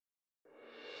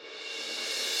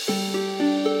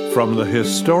From the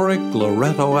historic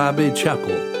Loretto Abbey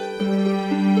Chapel,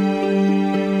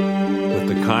 with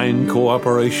the kind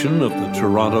cooperation of the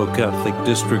Toronto Catholic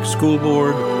District School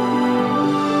Board,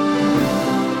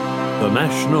 the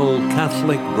National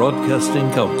Catholic Broadcasting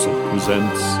Council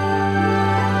presents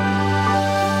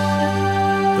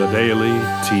the Daily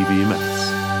TV Mass.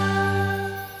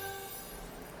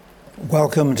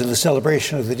 Welcome to the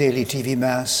celebration of the Daily TV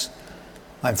Mass.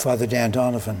 I'm Father Dan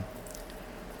Donovan.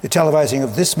 The televising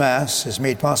of this Mass is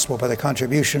made possible by the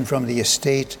contribution from the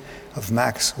estate of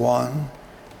Max Wan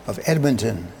of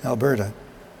Edmonton, Alberta.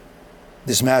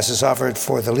 This Mass is offered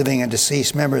for the living and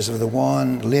deceased members of the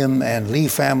Wan, Lim, and Lee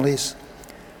families,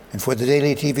 and for the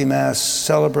Daily TV Mass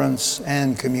celebrants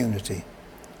and community.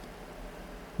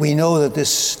 We know that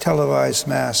this televised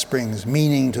Mass brings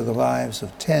meaning to the lives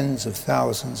of tens of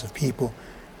thousands of people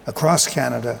across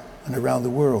Canada and around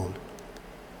the world.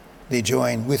 They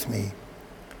join with me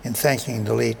in thanking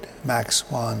the late Max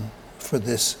Wan for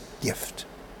this gift.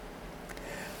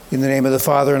 In the name of the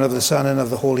Father, and of the Son, and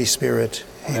of the Holy Spirit,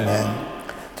 amen.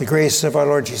 The grace of our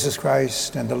Lord Jesus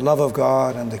Christ, and the love of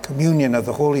God, and the communion of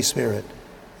the Holy Spirit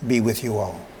be with you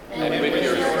all. And with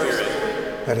your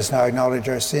spirit. Let us now acknowledge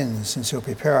our sins, and so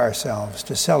prepare ourselves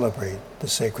to celebrate the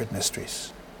sacred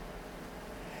mysteries.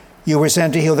 You were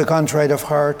sent to heal the contrite of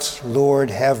heart. Lord,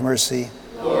 have mercy.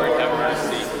 Lord, have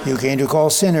mercy. You came to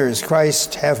call sinners.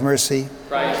 Christ, have mercy.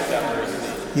 Christ, have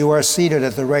mercy. You are seated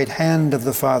at the right hand of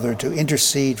the Father to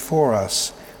intercede for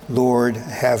us. Lord,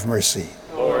 have mercy.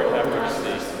 Lord, have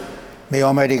mercy. May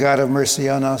Almighty God have mercy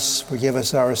on us, forgive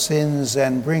us our sins,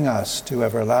 and bring us to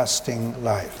everlasting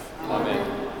life.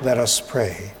 Amen. Let us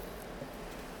pray.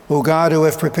 O God, who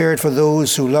have prepared for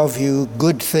those who love you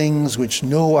good things which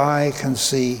no eye can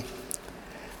see,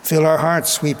 fill our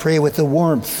hearts, we pray, with the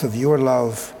warmth of your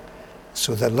love,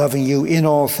 so that loving you in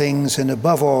all things and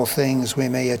above all things, we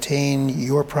may attain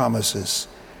your promises,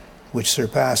 which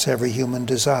surpass every human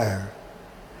desire.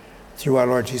 Through our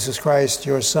Lord Jesus Christ,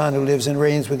 your Son, who lives and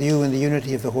reigns with you in the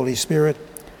unity of the Holy Spirit,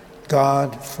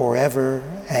 God, forever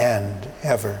and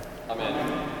ever.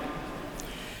 Amen.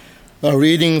 A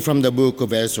reading from the book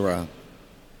of Ezra.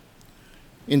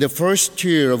 In the first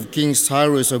year of King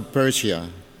Cyrus of Persia,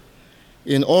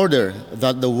 in order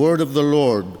that the word of the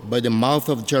Lord by the mouth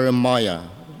of Jeremiah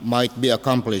might be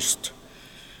accomplished,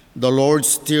 the Lord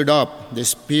stirred up the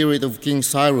spirit of King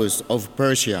Cyrus of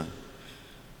Persia,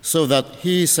 so that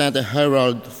he sent a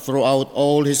herald throughout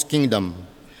all his kingdom,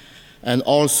 and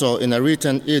also in a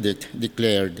written edict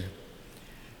declared,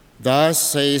 "Thus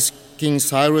says King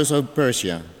Cyrus of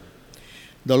Persia,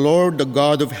 the Lord, the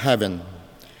God of heaven,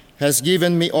 has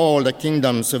given me all the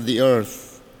kingdoms of the earth,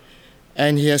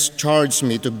 and he has charged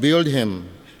me to build him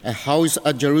a house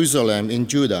at Jerusalem in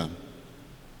Judah.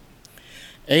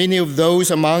 Any of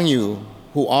those among you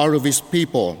who are of his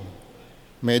people,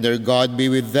 may their God be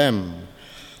with them,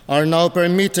 are now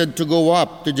permitted to go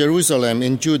up to Jerusalem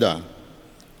in Judah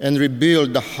and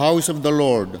rebuild the house of the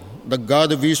Lord, the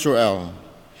God of Israel.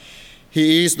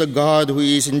 He is the God who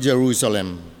is in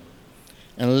Jerusalem.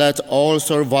 And let all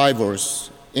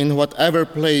survivors, in whatever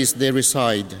place they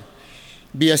reside,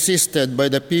 be assisted by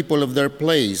the people of their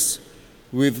place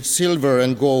with silver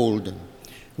and gold,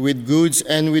 with goods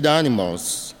and with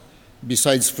animals,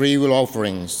 besides freewill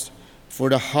offerings for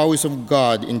the house of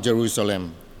God in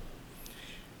Jerusalem.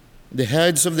 The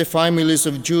heads of the families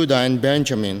of Judah and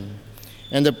Benjamin,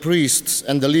 and the priests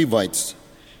and the Levites,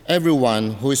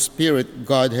 everyone whose spirit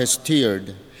God has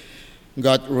stirred,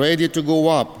 got ready to go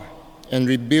up and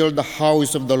rebuild the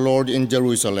house of the Lord in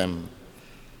Jerusalem.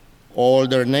 All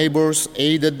their neighbors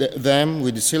aided them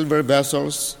with silver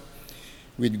vessels,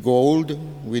 with gold,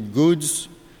 with goods,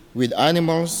 with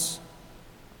animals,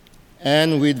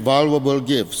 and with valuable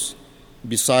gifts,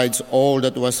 besides all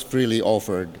that was freely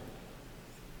offered."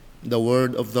 The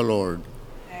word of the Lord.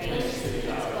 Thanks be to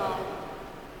God.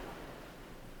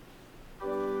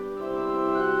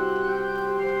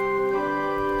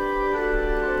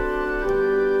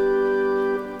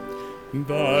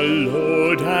 The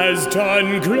Lord has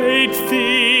done great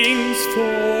things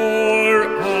for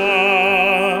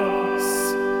us.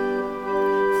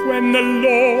 When the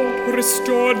Lord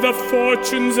restored the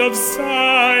fortunes of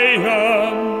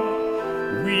Zion,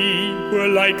 we were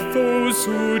like those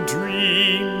who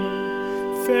dream.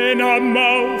 Then our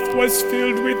mouth was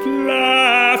filled with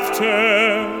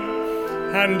laughter,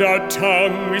 and our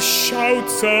tongue with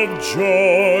shouts of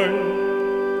joy.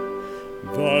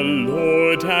 The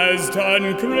Lord has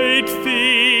done great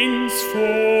things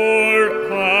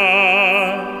for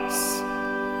us.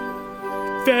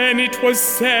 Then it was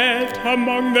said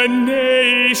among the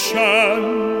nations,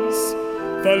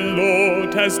 The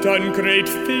Lord has done great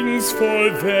things for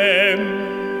them.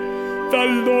 The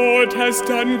Lord has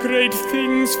done great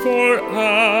things for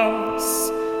us,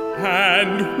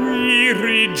 and we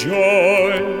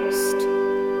rejoiced.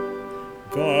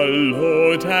 The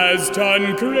Lord has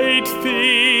done great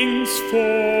things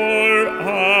for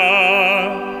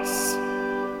us.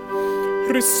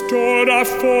 Restore our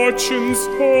fortunes,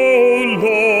 O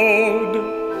Lord,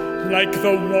 like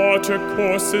the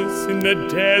watercourses in the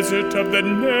desert of the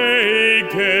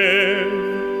Negev.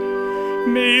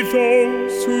 May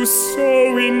those who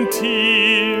sow in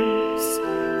tears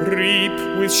reap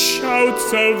with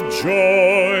shouts of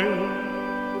joy.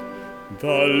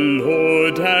 The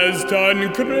Lord has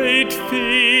done great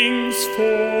things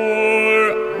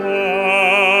for us.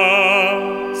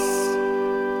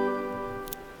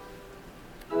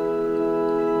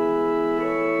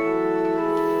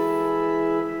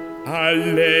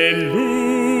 Alleluia,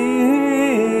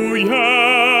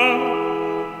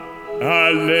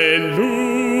 alleluia.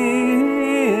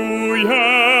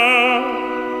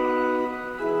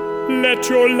 Let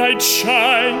your light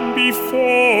shine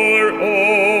before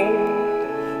all,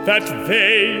 that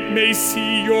they may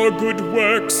see your good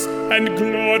works and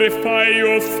glorify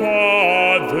your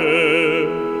Father.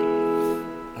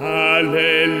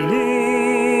 Alleluia.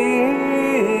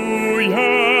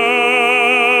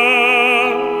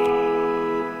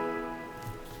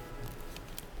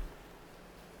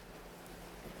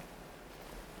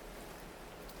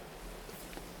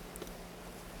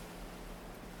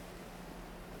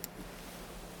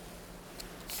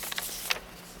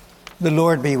 The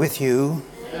Lord be with you.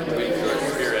 And with your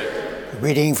spirit.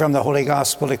 Reading from the Holy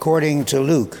Gospel according to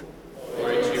Luke.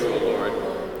 Glory to you, O Lord.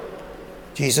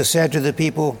 Jesus said to the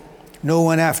people, "No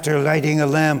one after lighting a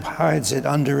lamp hides it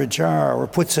under a jar or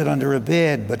puts it under a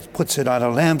bed, but puts it on a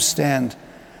lampstand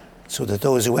so that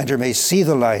those who enter may see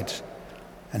the light.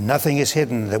 And nothing is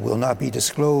hidden that will not be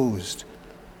disclosed,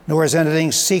 nor is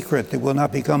anything secret that will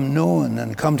not become known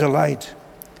and come to light.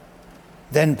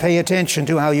 Then pay attention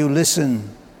to how you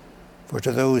listen. For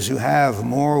to those who have,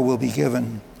 more will be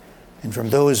given, and from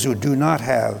those who do not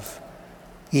have,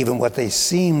 even what they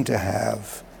seem to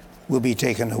have will be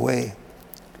taken away."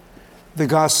 The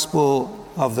Gospel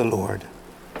of the Lord.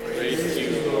 Praise to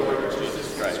you, Lord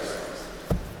Jesus Christ.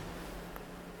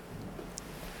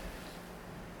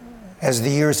 As the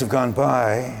years have gone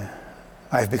by,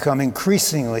 I've become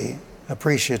increasingly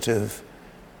appreciative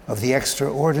of the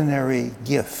extraordinary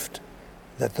gift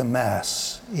that the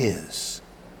Mass is,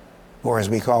 or as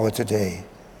we call it today,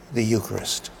 the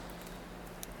Eucharist.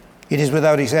 It is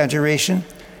without exaggeration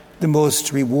the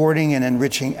most rewarding and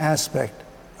enriching aspect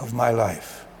of my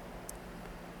life.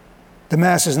 The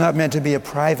Mass is not meant to be a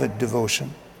private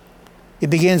devotion.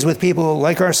 It begins with people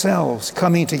like ourselves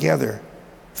coming together,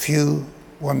 few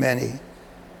or many,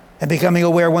 and becoming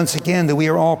aware once again that we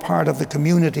are all part of the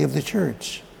community of the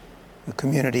Church, a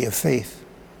community of faith.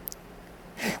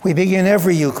 We begin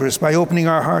every Eucharist by opening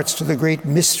our hearts to the great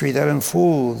mystery that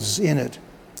unfolds in it.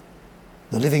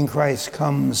 The living Christ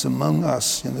comes among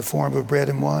us in the form of bread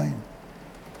and wine,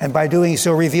 and by doing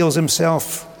so reveals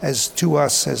himself to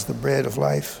us as the bread of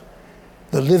life,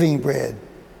 the living bread,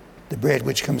 the bread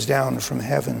which comes down from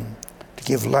heaven to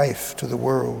give life to the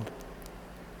world.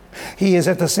 He is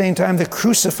at the same time the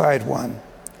crucified one,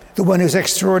 the one whose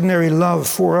extraordinary love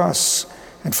for us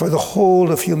and for the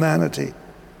whole of humanity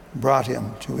brought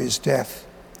him to his death.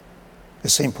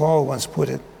 As St. Paul once put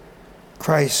it,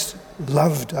 Christ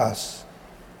loved us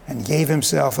and gave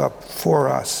himself up for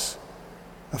us,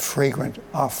 a fragrant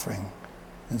offering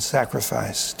and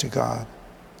sacrifice to God.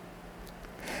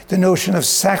 The notion of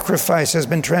sacrifice has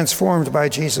been transformed by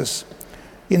Jesus.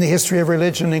 In the history of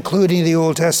religion, including the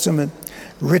Old Testament,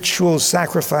 ritual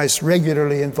sacrifice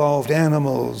regularly involved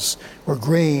animals or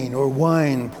grain or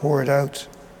wine poured out.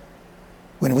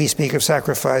 When we speak of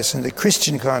sacrifice in the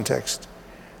Christian context,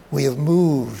 we have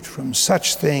moved from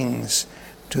such things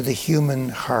to the human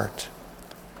heart.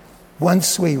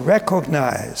 Once we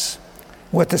recognize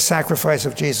what the sacrifice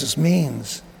of Jesus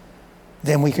means,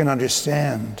 then we can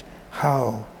understand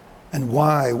how and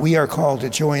why we are called to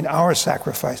join our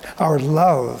sacrifice, our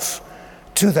love,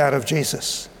 to that of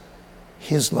Jesus.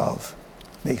 His love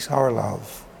makes our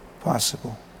love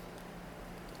possible.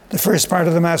 The first part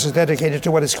of the Mass is dedicated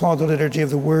to what is called the Liturgy of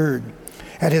the Word.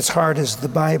 At its heart is the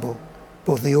Bible,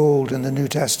 both the Old and the New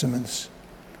Testaments.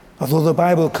 Although the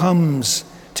Bible comes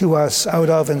to us out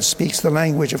of and speaks the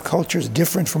language of cultures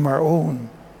different from our own,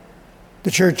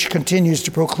 the Church continues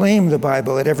to proclaim the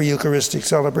Bible at every Eucharistic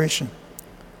celebration.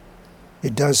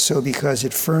 It does so because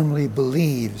it firmly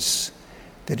believes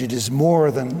that it is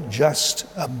more than just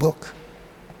a book,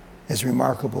 as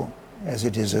remarkable as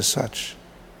it is as such.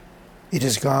 It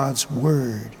is God's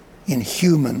word in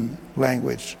human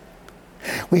language.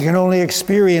 We can only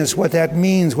experience what that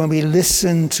means when we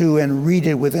listen to and read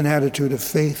it with an attitude of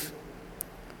faith.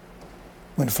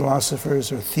 When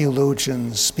philosophers or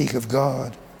theologians speak of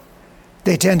God,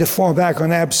 they tend to fall back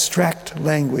on abstract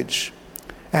language,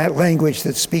 language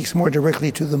that speaks more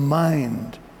directly to the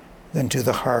mind than to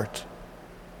the heart.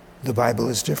 The Bible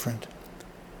is different.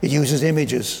 It uses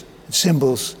images and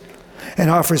symbols and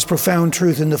offers profound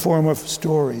truth in the form of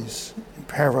stories and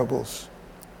parables.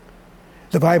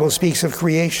 The Bible speaks of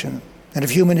creation and of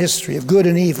human history, of good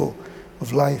and evil,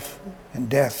 of life and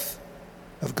death,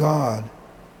 of God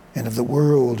and of the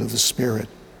world of the Spirit.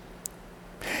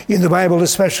 In the Bible,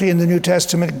 especially in the New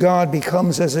Testament, God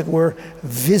becomes, as it were,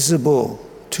 visible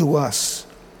to us.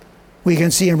 We can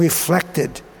see him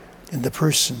reflected in the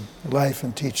person, life,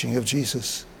 and teaching of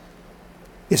Jesus.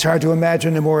 It's hard to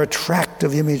imagine a more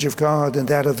attractive image of God than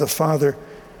that of the Father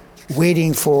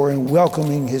waiting for and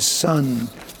welcoming his Son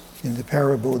in the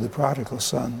parable of the prodigal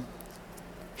son.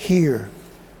 Here,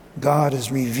 God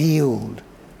is revealed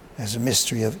as a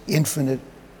mystery of infinite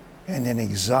and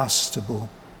inexhaustible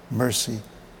mercy,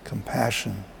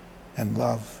 compassion, and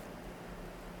love.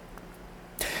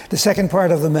 The second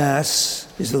part of the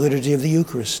Mass is the liturgy of the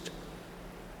Eucharist.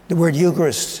 The word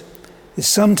Eucharist is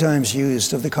sometimes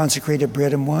used of the consecrated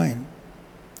bread and wine.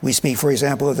 We speak, for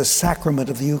example, of the sacrament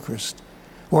of the Eucharist,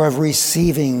 or of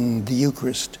receiving the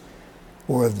Eucharist,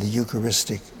 or of the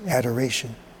Eucharistic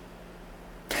adoration.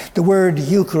 The word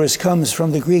Eucharist comes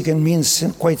from the Greek and means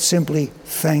quite simply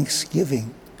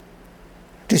thanksgiving.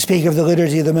 To speak of the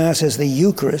liturgy of the Mass as the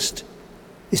Eucharist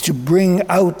is to bring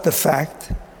out the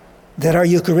fact that our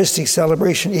Eucharistic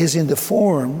celebration is in the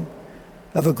form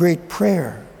of a great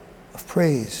prayer of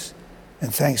praise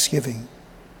and thanksgiving.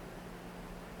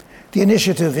 The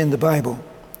initiative in the Bible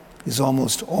is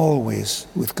almost always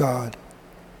with God.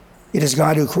 It is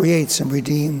God who creates and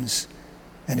redeems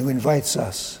and who invites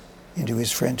us into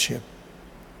his friendship.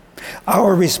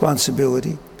 Our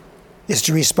responsibility is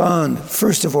to respond,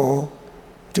 first of all,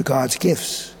 to God's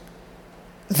gifts.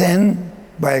 Then,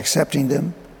 by accepting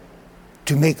them,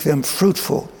 to make them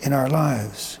fruitful in our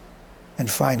lives. And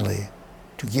finally,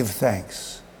 to give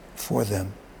thanks for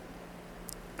them.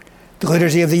 The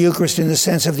liturgy of the Eucharist, in the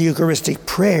sense of the Eucharistic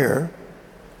prayer,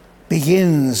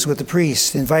 begins with the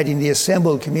priest inviting the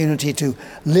assembled community to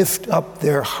lift up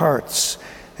their hearts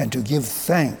and to give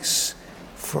thanks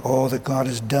for all that God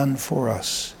has done for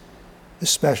us,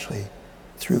 especially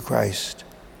through Christ.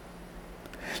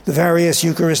 The various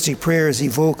Eucharistic prayers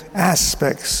evoke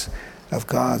aspects of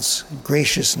God's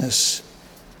graciousness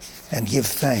and give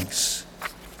thanks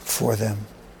for them.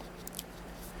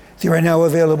 There are now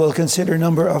available a considerable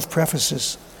number of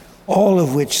prefaces, all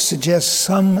of which suggest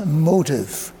some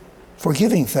motive for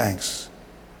giving thanks,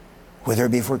 whether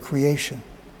it be for creation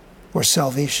or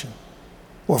salvation,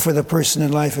 or for the person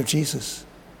and life of Jesus,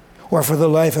 or for the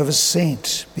life of a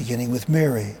saint, beginning with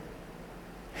Mary.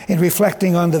 In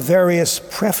reflecting on the various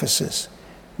prefaces,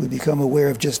 we become aware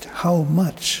of just how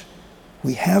much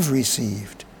we have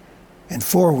received and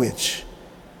for which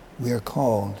we are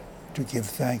called to give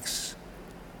thanks.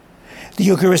 The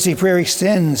Eucharistic prayer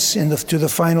extends to the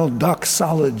final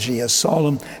doxology, a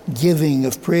solemn giving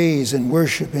of praise and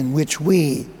worship in which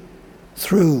we,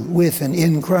 through, with, and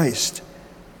in Christ,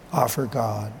 offer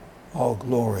God all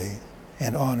glory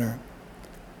and honor.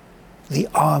 The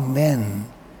Amen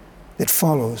that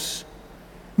follows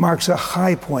marks a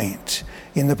high point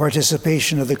in the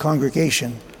participation of the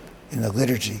congregation in the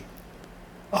liturgy.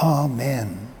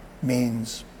 Amen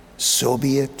means so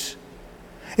be it.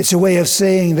 It's a way of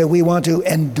saying that we want to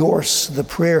endorse the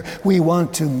prayer. We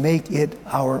want to make it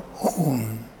our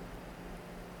own.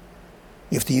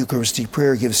 If the Eucharistic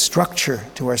prayer gives structure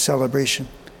to our celebration,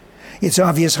 its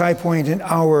obvious high point in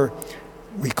our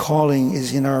recalling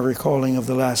is in our recalling of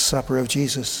the Last Supper of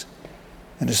Jesus,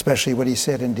 and especially what he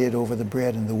said and did over the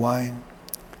bread and the wine.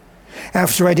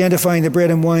 After identifying the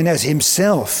bread and wine as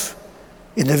himself,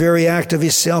 in the very act of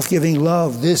his self-giving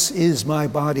love, this is my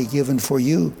body given for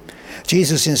you,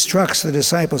 Jesus instructs the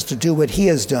disciples to do what he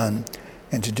has done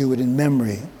and to do it in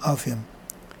memory of him.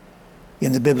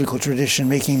 In the biblical tradition,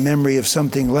 making memory of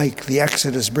something like the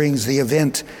Exodus brings the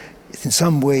event in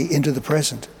some way into the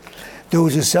present.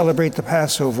 Those who celebrate the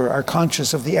Passover are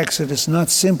conscious of the Exodus not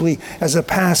simply as a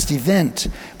past event,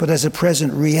 but as a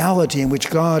present reality in which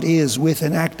God is with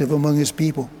and active among his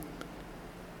people.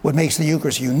 What makes the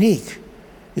Eucharist unique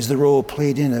is the role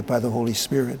played in it by the Holy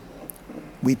Spirit.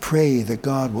 We pray that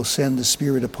God will send the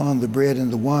Spirit upon the bread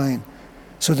and the wine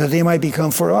so that they might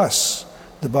become for us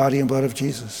the body and blood of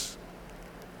Jesus.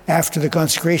 After the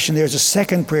consecration, there's a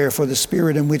second prayer for the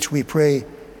Spirit in which we pray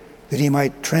that he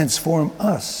might transform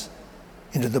us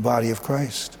into the body of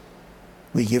Christ.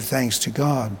 We give thanks to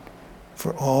God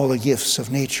for all the gifts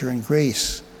of nature and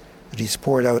grace that he's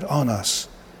poured out on us,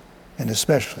 and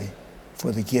especially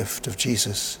for the gift of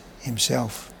Jesus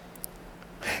himself.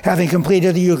 Having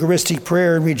completed the Eucharistic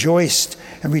prayer and rejoiced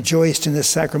in the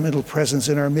sacramental presence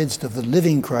in our midst of the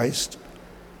living Christ,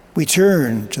 we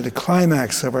turn to the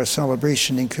climax of our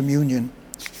celebration in communion.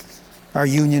 Our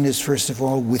union is first of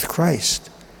all with Christ,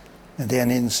 and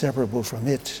then inseparable from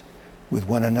it, with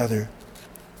one another.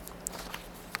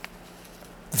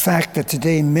 The fact that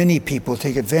today many people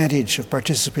take advantage of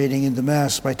participating in the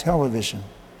Mass by television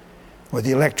or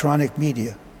the electronic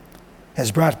media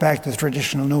has brought back the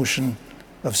traditional notion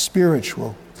of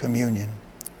spiritual communion.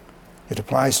 It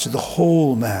applies to the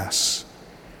whole Mass,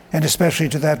 and especially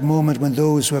to that moment when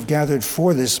those who have gathered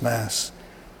for this Mass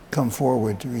come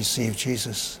forward to receive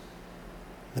Jesus,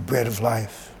 the bread of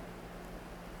life.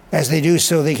 As they do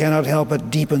so, they cannot help but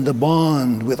deepen the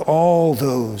bond with all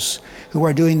those who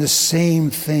are doing the same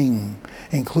thing,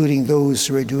 including those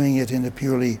who are doing it in a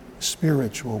purely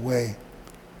spiritual way.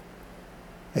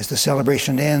 As the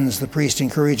celebration ends, the priest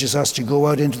encourages us to go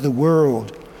out into the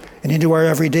world and into our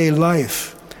everyday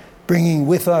life, bringing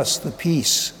with us the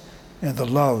peace and the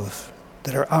love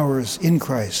that are ours in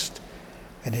Christ,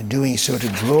 and in doing so to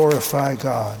glorify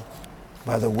God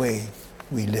by the way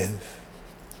we live.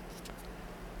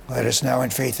 Let us now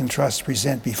in faith and trust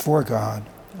present before God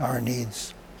our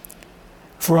needs.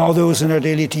 For all those in our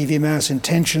daily TV Mass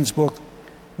intentions book,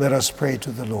 let us pray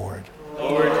to the Lord.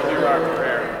 Lord, hear our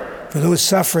prayer. For those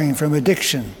suffering from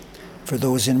addiction, for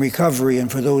those in recovery, and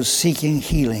for those seeking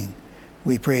healing,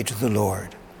 we pray to the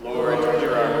Lord. Lord,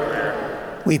 hear our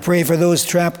prayer. We pray for those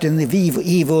trapped in the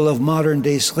evil of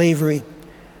modern-day slavery,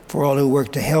 for all who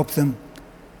work to help them,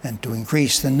 and to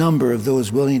increase the number of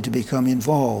those willing to become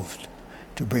involved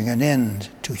to bring an end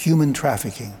to human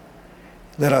trafficking.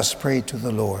 Let us pray to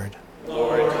the Lord.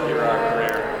 Lord, hear our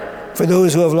prayer. For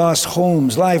those who have lost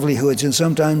homes, livelihoods, and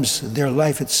sometimes their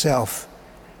life itself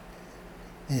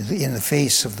in the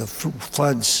face of the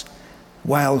floods,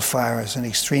 wildfires, and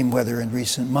extreme weather in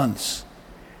recent months,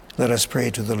 let us pray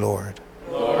to the Lord.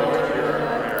 Lord, hear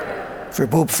our prayer. For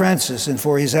Pope Francis and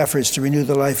for his efforts to renew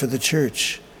the life of the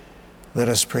Church, let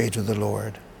us pray to the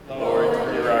Lord.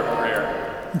 Lord, hear our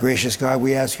prayer. Gracious God,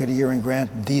 we ask you to hear and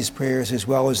grant these prayers as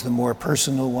well as the more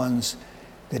personal ones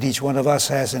that each one of us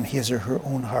has in his or her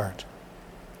own heart.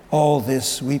 All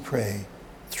this we pray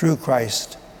through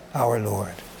Christ our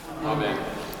Lord. Amen.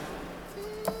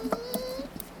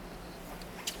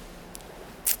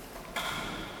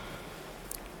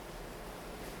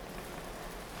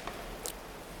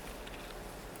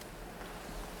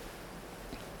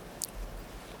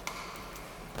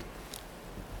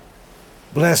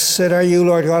 Blessed are you,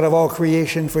 Lord God of all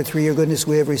creation, for through your goodness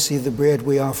we have received the bread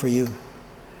we offer you.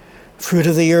 Fruit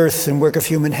of the earth and work of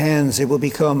human hands, it will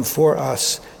become for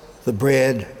us the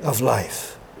bread of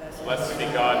life. Blessed be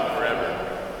God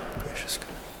forever. Gracious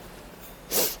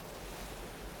God.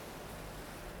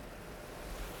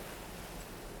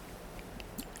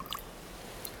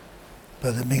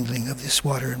 By the mingling of this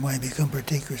water and wine, become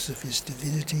partakers of his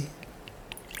divinity,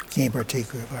 became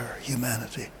partaker of our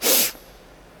humanity.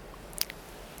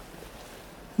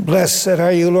 Blessed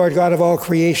are you, Lord God of all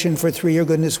creation, for through your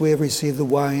goodness we have received the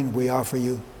wine we offer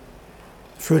you.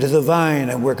 Fruit of the vine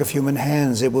and work of human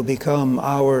hands, it will become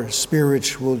our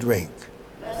spiritual drink.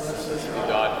 Blessed be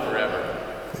God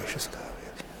forever. Gracious God,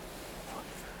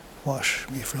 wash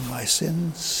me from my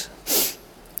sins,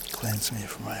 cleanse me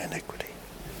from my iniquity.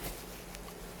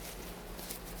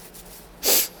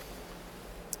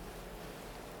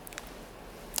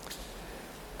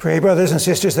 Pray, brothers and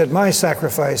sisters, that my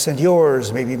sacrifice and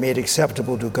yours may be made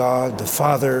acceptable to God, the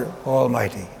Father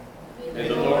Almighty. May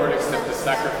the Lord accept the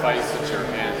sacrifice at your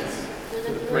hands,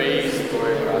 for the praise and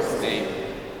glory of God's name,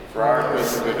 for our good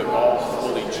and good of all the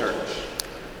Holy Church.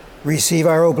 Receive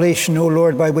our oblation, O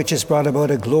Lord, by which is brought about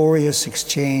a glorious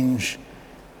exchange,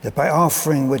 that by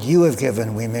offering what you have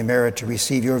given, we may merit to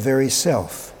receive your very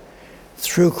self,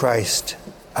 through Christ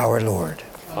our Lord.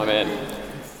 Amen.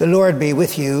 The Lord be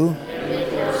with you.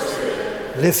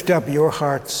 Lift up your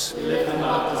hearts.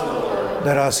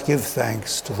 Let us give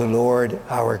thanks to the Lord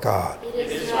our God.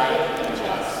 It is right and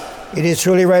just. It is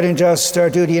truly right and just, our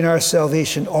duty and our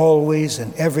salvation, always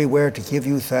and everywhere to give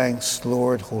you thanks,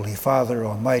 Lord, Holy Father,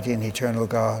 Almighty and eternal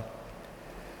God.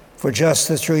 For just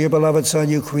as through your beloved Son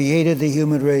you created the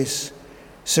human race,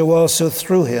 so also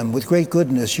through him, with great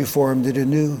goodness, you formed it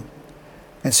anew.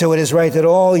 And so it is right that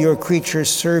all your creatures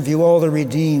serve you, all the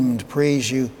redeemed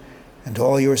praise you, and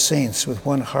all your saints with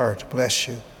one heart bless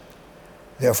you.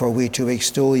 Therefore we too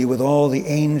extol you with all the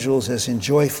angels, as in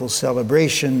joyful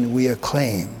celebration we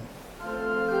acclaim.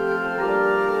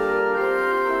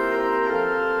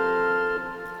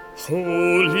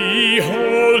 Holy,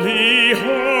 holy,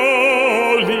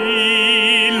 holy,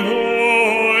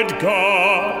 Lord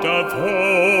God of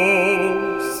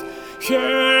hosts,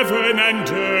 heaven and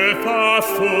earth are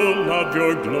full of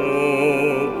your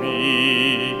glory.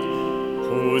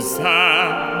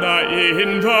 Hosanna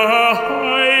in the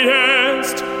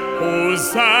highest,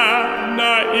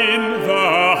 Hosanna in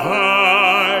the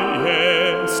highest.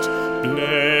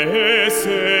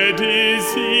 Blessed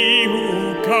is he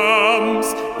who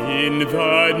comes in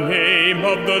the name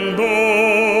of the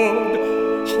Lord.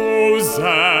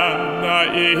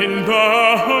 Hosanna in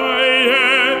the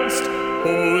highest,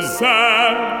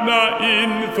 Hosanna in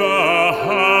the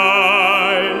highest.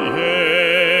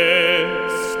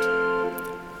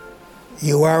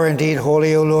 You are indeed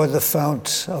holy, O Lord, the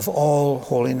fount of all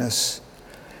holiness.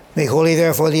 Make holy,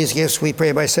 therefore, these gifts, we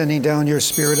pray, by sending down your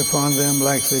Spirit upon them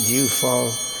like the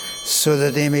dewfall, so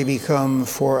that they may become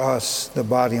for us the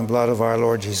body and blood of our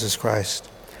Lord Jesus Christ.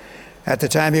 At the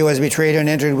time he was betrayed and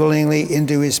entered willingly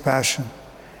into his passion,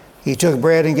 he took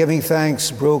bread and, giving thanks,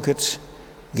 broke it,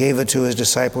 gave it to his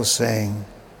disciples, saying,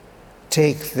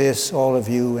 "Take this, all of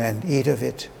you, and eat of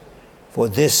it, for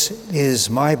this is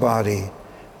my body,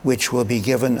 which will be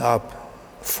given up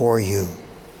for you."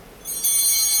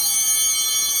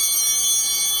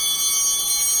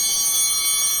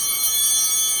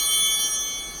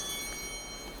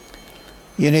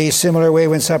 In a similar way,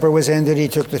 when supper was ended, he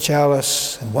took the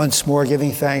chalice, and once more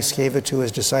giving thanks, gave it to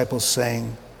his disciples,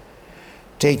 saying,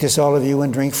 "Take this, all of you,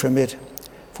 and drink from it,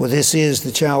 for this is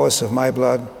the chalice of my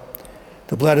blood,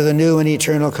 the blood of the new and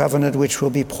eternal covenant, which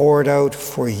will be poured out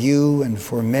for you and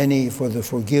for many for the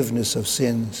forgiveness of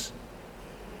sins.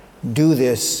 Do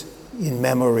this in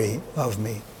memory of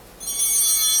me."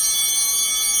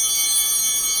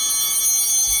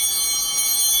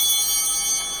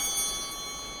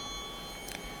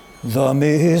 The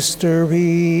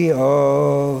mystery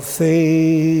of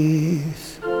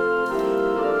faith.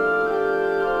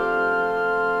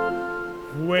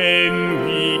 When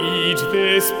we eat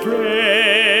this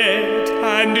bread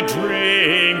and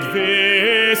drink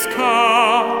this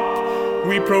cup,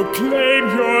 we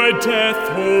proclaim your death,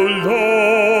 O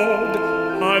Lord,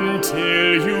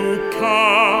 until you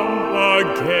come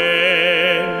again.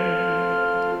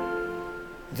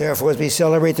 Therefore, as we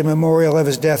celebrate the memorial of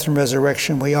his death and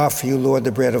resurrection, we offer you, Lord,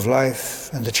 the bread of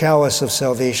life and the chalice of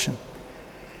salvation,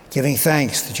 giving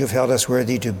thanks that you've held us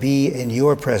worthy to be in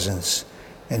your presence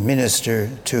and minister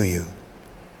to you.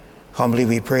 Humbly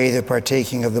we pray that,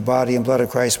 partaking of the body and blood of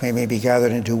Christ, we may be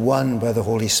gathered into one by the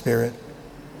Holy Spirit.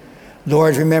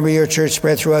 Lord, remember your church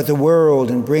spread throughout the world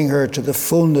and bring her to the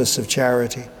fullness of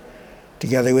charity,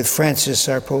 together with Francis,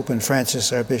 our Pope, and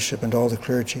Francis, our Bishop, and all the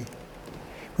clergy.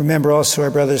 Remember also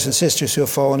our brothers and sisters who have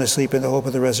fallen asleep in the hope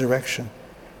of the resurrection,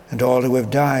 and all who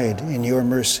have died in your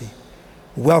mercy.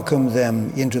 Welcome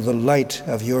them into the light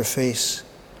of your face.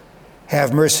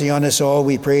 Have mercy on us all,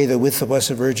 we pray, that with the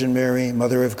Blessed Virgin Mary,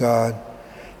 Mother of God,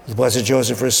 with the Blessed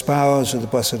Joseph, her spouse, with the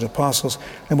blessed apostles,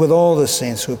 and with all the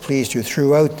saints who have pleased you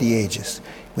throughout the ages,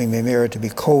 we may merit to be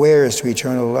co-heirs to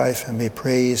eternal life, and may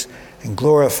praise and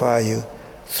glorify you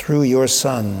through your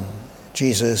Son,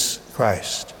 Jesus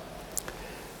Christ.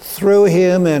 Through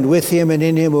him and with him and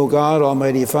in him, O God,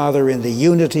 Almighty Father, in the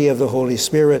unity of the Holy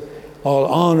Spirit, all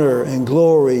honor and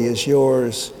glory is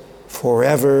yours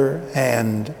forever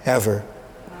and ever.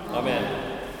 Amen.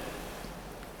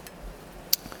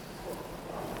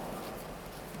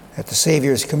 At the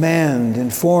Savior's command,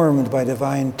 informed by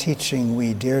divine teaching,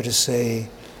 we dare to say,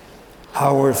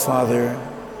 "Our Father,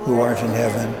 who art in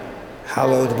heaven,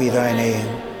 hallowed be thy name.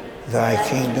 Thy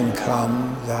kingdom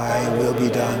come, thy will be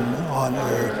done on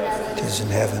earth as in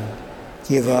heaven.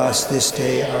 Give us this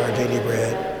day our daily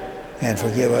bread, and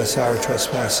forgive us our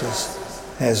trespasses,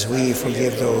 as we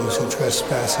forgive those who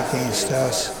trespass against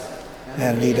us.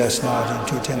 And lead us not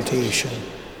into temptation,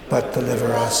 but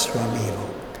deliver us from evil."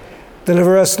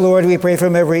 Deliver us, Lord, we pray,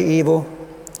 from every evil.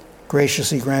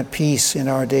 Graciously grant peace in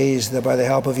our days, that by the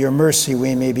help of your mercy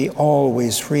we may be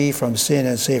always free from sin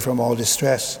and safe from all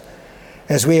distress,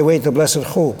 as we await the blessed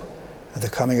hope of the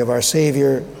coming of our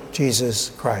Savior,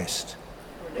 Jesus Christ.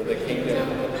 For the kingdom,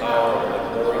 the power, and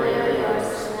the glory are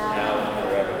yours, now and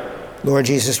forever. Lord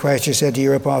Jesus Christ, you said to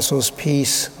your apostles,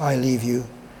 "Peace I leave you,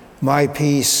 my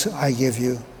peace I give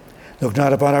you. Look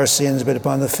not upon our sins, but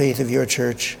upon the faith of your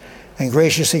church, and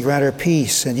graciously grant her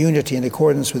peace and unity in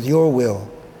accordance with your will,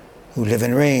 who live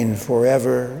and reign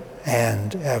forever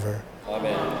and ever."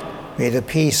 Amen. May the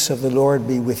peace of the Lord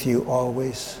be with you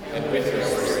always. And with your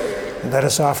spirit. And let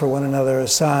us offer one another a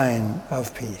sign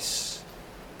of peace.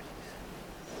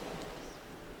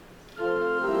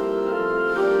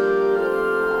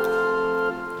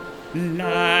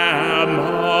 Lamb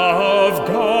of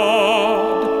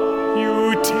God,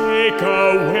 you take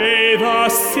away the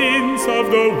sins of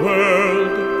the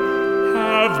world.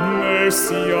 Have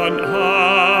mercy on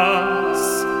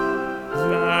us.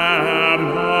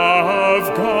 Lamb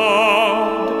of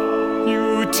God,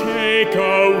 you take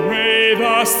away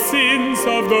the sins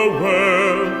of the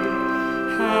world.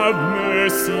 Have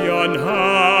mercy on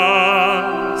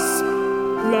us.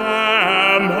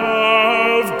 Lamb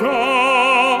of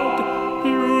God,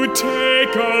 you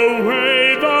take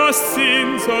away the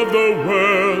sins of the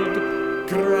world.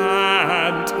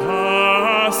 Grant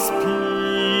us peace.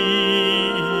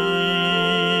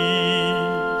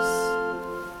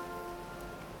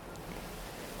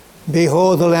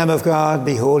 Behold the Lamb of God,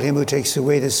 behold him who takes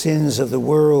away the sins of the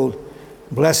world.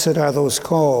 Blessed are those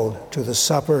called to the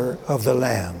supper of the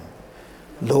Lamb.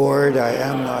 Lord, I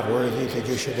am not worthy that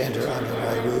you should enter under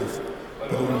my roof,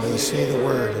 but only say the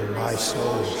word, and my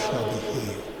soul shall be healed.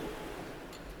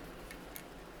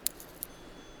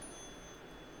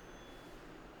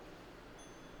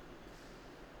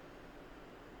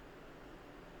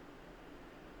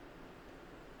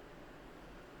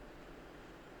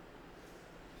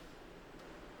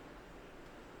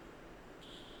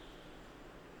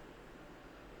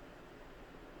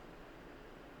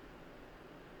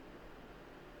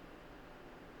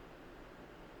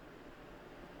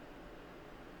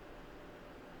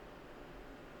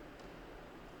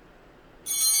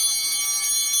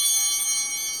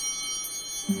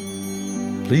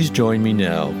 Please join me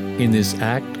now in this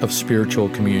act of spiritual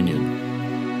communion.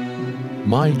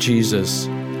 My Jesus,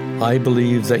 I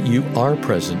believe that you are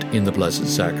present in the Blessed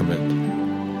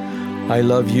Sacrament. I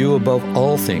love you above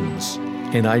all things,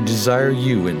 and I desire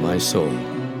you in my soul.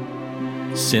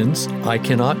 Since I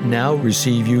cannot now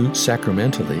receive you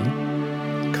sacramentally,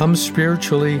 come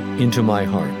spiritually into my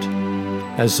heart,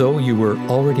 as though you were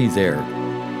already there.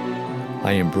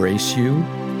 I embrace you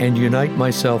and unite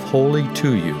myself wholly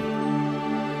to you.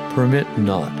 Permit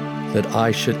not that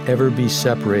I should ever be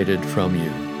separated from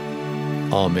you.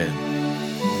 Amen.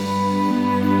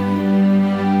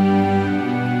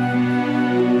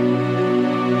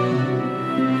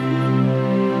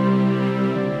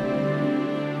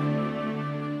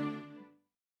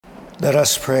 Let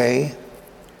us pray.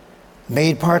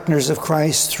 Made partners of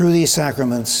Christ through these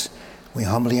sacraments, we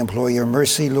humbly implore your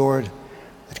mercy, Lord,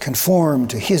 that conformed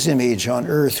to his image on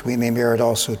earth we may merit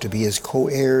also to be his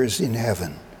co-heirs in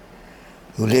heaven,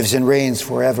 who lives and reigns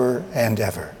forever and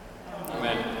ever.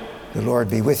 Amen. The Lord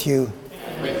be with you.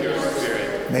 And with your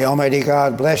spirit. May Almighty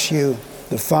God bless you,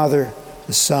 the Father,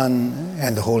 the Son,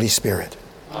 and the Holy Spirit.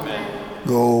 Amen.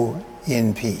 Go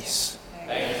in peace.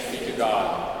 Thanks be to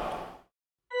God.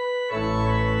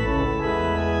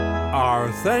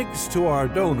 Our thanks to our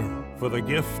donor for the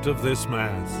gift of this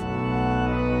Mass.